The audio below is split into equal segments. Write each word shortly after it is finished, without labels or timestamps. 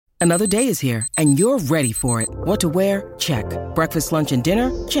Another day is here, and you're ready for it. What to wear? Check. Breakfast, lunch, and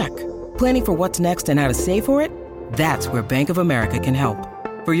dinner? Check. Planning for what's next and how to save for it? That's where Bank of America can help.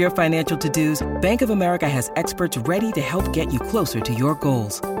 For your financial to-dos, Bank of America has experts ready to help get you closer to your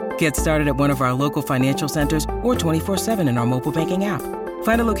goals. Get started at one of our local financial centers or 24/7 in our mobile banking app.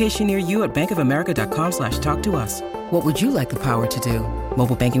 Find a location near you at bankofamerica.com/talktous. What would you like the power to do?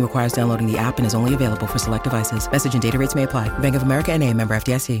 Mobile banking requires downloading the app and is only available for select devices. Message and data rates may apply. Bank of America N.A., member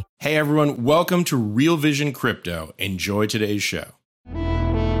FDIC. Hey everyone, welcome to Real Vision Crypto. Enjoy today's show.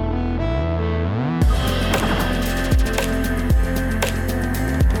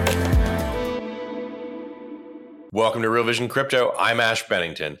 Welcome to Real Vision Crypto. I'm Ash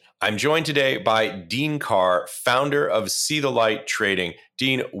Bennington. I'm joined today by Dean Carr, founder of See the Light Trading.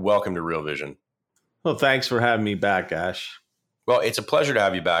 Dean, welcome to Real Vision. Well, thanks for having me back, Ash. Well, it's a pleasure to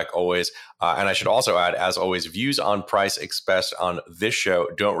have you back always. And I should also add, as always, views on price expressed on this show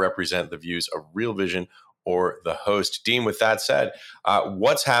don't represent the views of Real Vision or the host. Dean, with that said,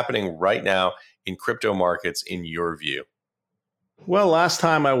 what's happening right now in crypto markets in your view? Well, last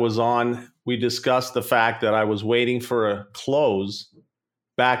time I was on, we discussed the fact that I was waiting for a close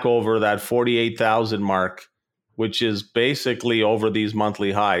back over that 48,000 mark, which is basically over these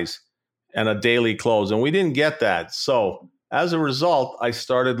monthly highs, and a daily close. And we didn't get that. So as a result, I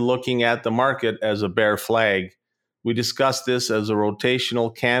started looking at the market as a bear flag. We discussed this as a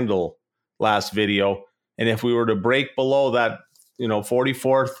rotational candle last video. And if we were to break below that,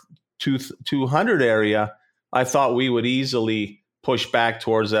 44,200 area, I thought we would easily push back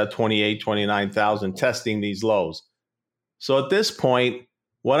towards that 28, 29,000, testing these lows. So at this point,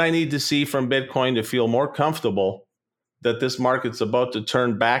 what I need to see from Bitcoin to feel more comfortable that this market's about to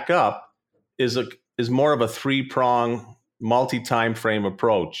turn back up is more of a three-prong multi-time frame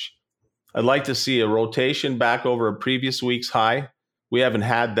approach. I'd like to see a rotation back over a previous week's high. We haven't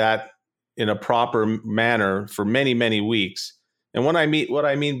had that in a proper manner for many, many weeks. And what I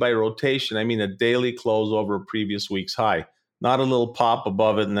mean by rotation, I mean a daily close over a previous week's high, not a little pop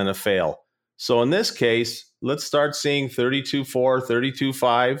above it and then a fail. So in this case, let's start seeing 32.4,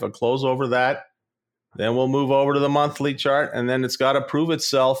 32.5, a close over that. Then we'll move over to the monthly chart, and then it's got to prove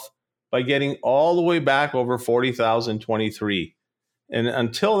itself by getting all the way back over 40,023. And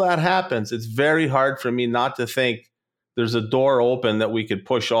until that happens, it's very hard for me not to think there's a door open that we could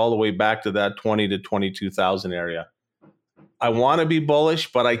push all the way back to that 20 to 22,000 area. I want to be bullish,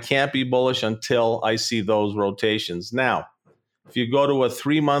 but I can't be bullish until I see those rotations. Now, if you go to a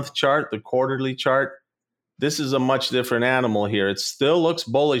 3-month chart, the quarterly chart, this is a much different animal here. It still looks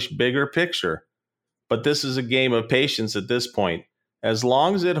bullish, bigger picture, but this is a game of patience at this point. As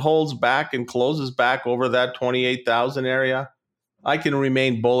long as it holds back and closes back over that 28,000 area, I can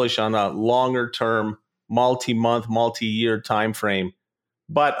remain bullish on a longer term, multi-month, multi-year time frame.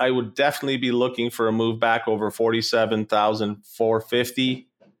 But I would definitely be looking for a move back over 47,450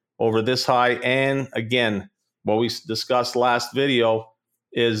 over this high. And again, what we discussed last video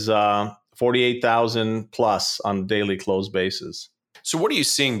is 48,000 plus on a daily close basis. So what are you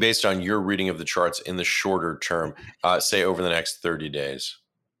seeing based on your reading of the charts in the shorter term, say over the next 30 days?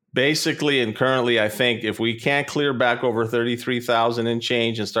 Basically and currently, I think if we can't clear back over 33,000 and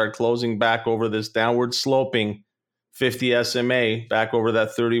change and start closing back over this downward sloping 50 SMA, back over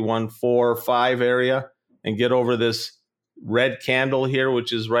that 31.45 area, and get over this red candle here,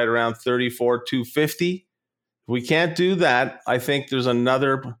 which is right around 34,250. If we can't do that, I think there's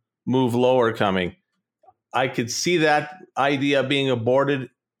another move lower coming. I could see that idea being aborted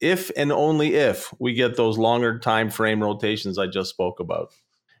if and only if we get those longer time frame rotations I just spoke about.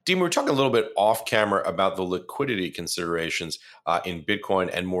 Dean, we were talking a little bit off camera about the liquidity considerations in Bitcoin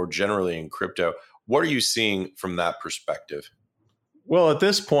and more generally in crypto. What are you seeing from that perspective? Well, at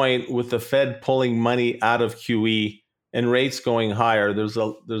this point, with the Fed pulling money out of QE and rates going higher, there's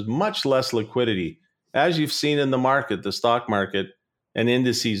much less liquidity. As you've seen in the market, the stock market and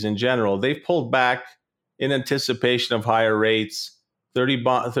indices in general, they've pulled back in anticipation of higher rates,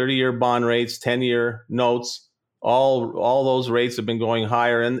 30-year bond rates, 10-year notes, all those rates have been going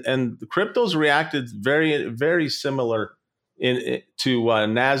higher. And the cryptos reacted very, very similar to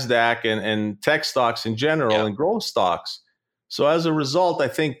NASDAQ and tech stocks in general and growth stocks. So as a result, I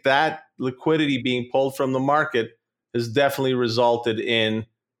think that liquidity being pulled from the market has definitely resulted in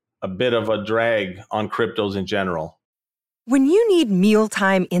a bit of a drag on cryptos in general. When you need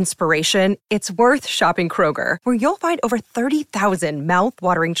mealtime inspiration, it's worth shopping Kroger, where you'll find over 30,000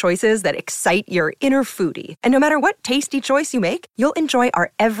 mouth-watering choices that excite your inner foodie. And no matter what tasty choice you make, you'll enjoy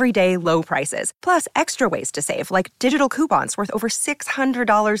our everyday low prices, plus extra ways to save, like digital coupons worth over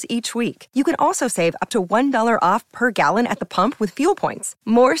 $600 each week. You can also save up to $1 off per gallon at the pump with fuel points.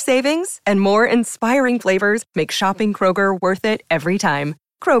 More savings and more inspiring flavors make shopping Kroger worth it every time.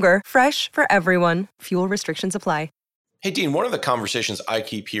 Kroger, fresh for everyone. Fuel restrictions apply. Hey, Dean, one of the conversations I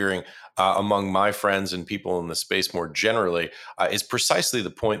keep hearing among my friends and people in the space more generally is precisely the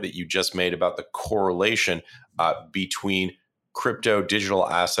point that you just made about the correlation between crypto digital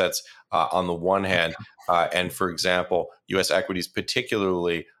assets on the one hand, and, for example, U.S. equities,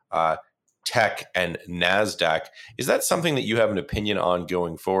 particularly tech and NASDAQ. Is that something that you have an opinion on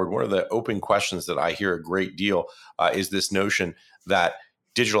going forward? One of the open questions that I hear a great deal is this notion that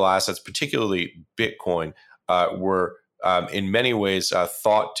digital assets, particularly Bitcoin, were in many ways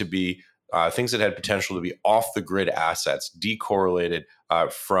thought to be things that had potential to be off the grid assets, decorrelated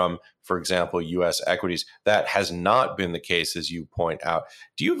from, for example, U.S. equities. That has not been the case, as you point out.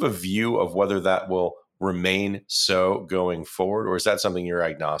 Do you have a view of whether that will remain so going forward, or is that something you're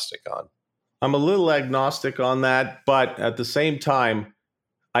agnostic on? I'm a little agnostic on that, but at the same time,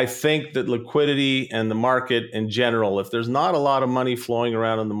 I think that liquidity and the market in general, if there's not a lot of money flowing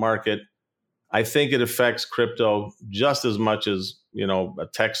around in the market, I think it affects crypto just as much as,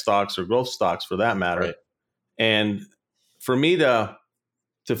 tech stocks or growth stocks for that matter. Right. And for me to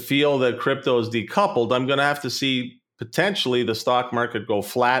feel that crypto is decoupled, I'm going to have to see potentially the stock market go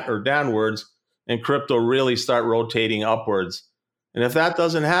flat or downwards and crypto really start rotating upwards. And if that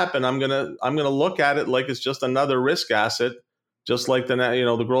doesn't happen, I'm going to look at it like it's just another risk asset, just like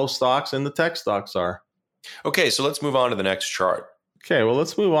the growth stocks and the tech stocks are. Okay, so let's move on to the next chart. Okay, well,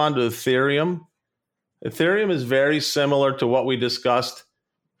 let's move on to Ethereum. Ethereum is very similar to what we discussed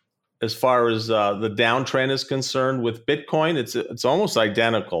as far as the downtrend is concerned with Bitcoin. It's almost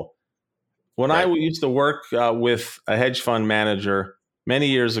identical. When I used to work with a hedge fund manager many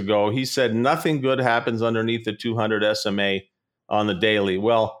years ago, he said nothing good happens underneath the 200 SMA on the daily.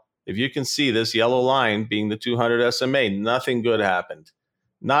 Well, if you can see this yellow line being the 200 SMA, nothing good happened.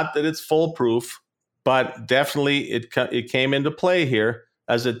 Not that it's foolproof, but definitely it came into play here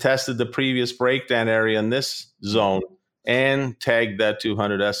as it tested the previous breakdown area in this zone and tagged that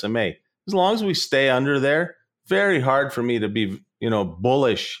 200 SMA. As long as we stay under there, very hard for me to be,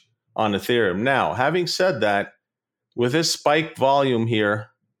 bullish on Ethereum. Now, having said that, with this spike volume here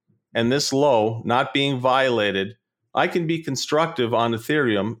and this low not being violated, I can be constructive on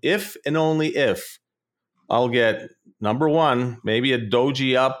Ethereum if and only if I'll get, number one, maybe a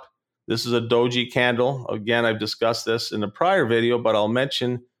doji up. This is a doji candle. Again, I've discussed this in a prior video, but I'll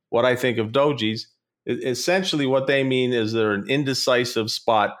mention what I think of dojis. Essentially, what they mean is they're an indecisive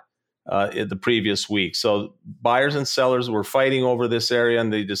spot in the previous week. So buyers and sellers were fighting over this area,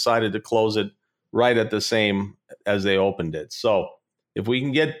 and they decided to close it right at the same as they opened it. So if we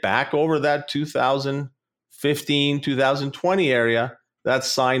can get back over that 2015, 2020 area, that's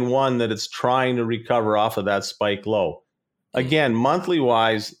sign one that it's trying to recover off of that spike low. Again, monthly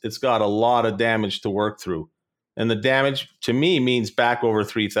wise, it's got a lot of damage to work through. And the damage to me means back over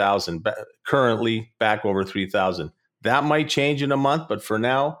 3,000, currently back over 3,000. That might change in a month, but for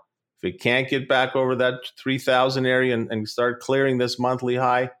now, if it can't get back over that 3,000 area and start clearing this monthly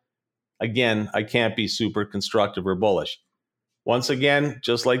high, again, I can't be super constructive or bullish. Once again,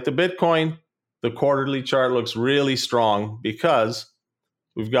 just like the Bitcoin, the quarterly chart looks really strong because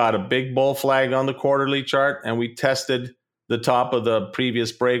we've got a big bull flag on the quarterly chart, and we tested the top of the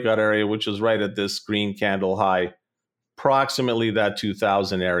previous breakout area, which is right at this green candle high, approximately that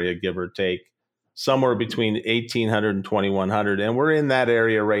 2,000 area, give or take, somewhere between 1,800 and 2,100. And we're in that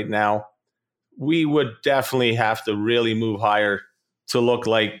area right now. We would definitely have to really move higher to look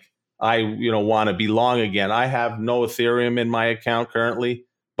like I want to be long again. I have no Ethereum in my account currently,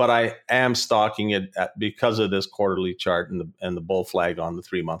 but I am stocking it because of this quarterly chart and the bull flag on the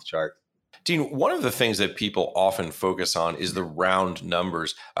 3-month chart. Dean, one of the things that people often focus on is the round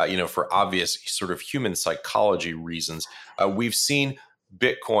numbers, for obvious sort of human psychology reasons. We've seen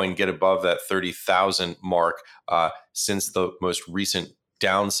Bitcoin get above that 30,000 mark since the most recent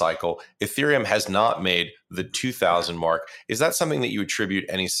down cycle. Ethereum has not made the 2,000 mark. Is that something that you attribute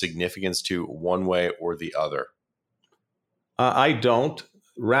any significance to one way or the other? I don't.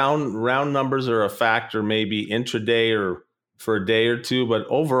 Round numbers are a factor maybe intraday or for a day or two, but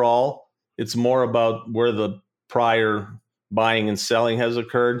overall, it's more about where the prior buying and selling has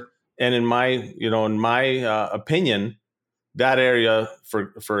occurred. And in my opinion, that area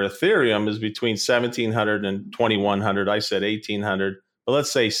for Ethereum is between 1,700 and 2,100. I said 1,800, but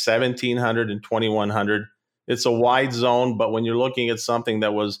let's say 1,700 and 2,100. It's a wide zone, but when you're looking at something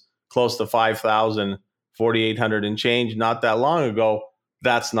that was close to 5,000, 4,800 and change not that long ago,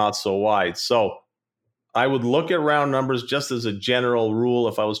 that's not so wide. So I would look at round numbers just as a general rule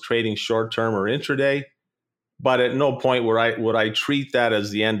if I was trading short term or intraday, but at no point would I treat that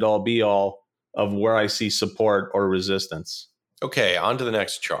as the end all be all of where I see support or resistance. Okay, on to the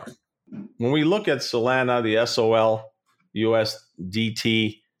next chart. When we look at Solana, the SOL,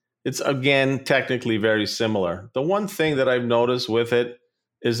 USDT, it's again technically very similar. The one thing that I've noticed with it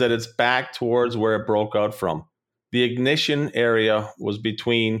is that it's back towards where it broke out from. The ignition area was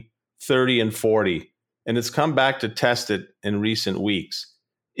between 30 and 40, and it's come back to test it in recent weeks.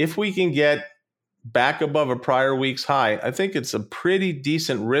 If we can get back above a prior week's high, I think it's a pretty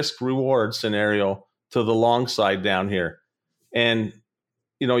decent risk reward scenario to the long side down here. And,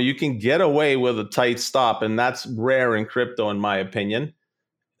 you can get away with a tight stop, and that's rare in crypto, in my opinion.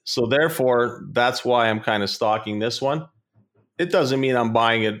 So therefore, that's why I'm kind of stalking this one. It doesn't mean I'm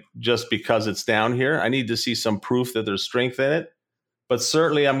buying it just because it's down here. I need to see some proof that there's strength in it. But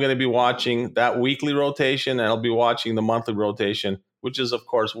certainly I'm going to be watching that weekly rotation, and I'll be watching the monthly rotation, which is, of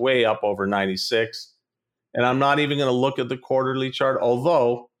course, way up over 96. And I'm not even going to look at the quarterly chart,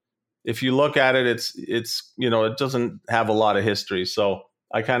 although if you look at it, it's it doesn't have a lot of history. So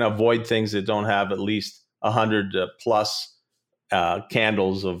I kind of avoid things that don't have at least 100 plus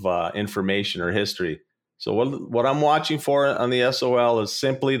candles of information or history. So what I'm watching for on the SOL is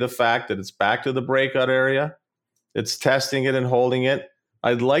simply the fact that it's back to the breakout area. It's testing it and holding it.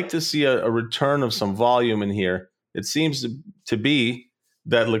 I'd like to see a return of some volume in here. It seems to be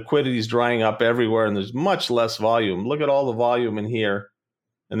that liquidity is drying up everywhere and there's much less volume. Look at all the volume in here.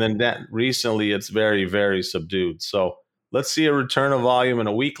 And then that recently it's very, very subdued. So let's see a return of volume and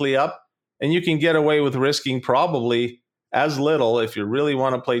a weekly up. And you can get away with risking probably as little, if you really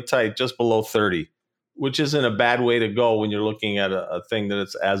want to play tight, just below 30, which isn't a bad way to go when you're looking at a thing that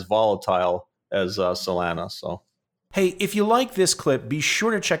it's as volatile as Solana. So, hey, if you like this clip, be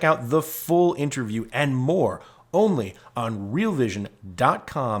sure to check out the full interview and more only on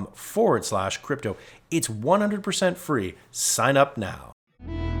realvision.com/crypto. It's 100% free. Sign up now.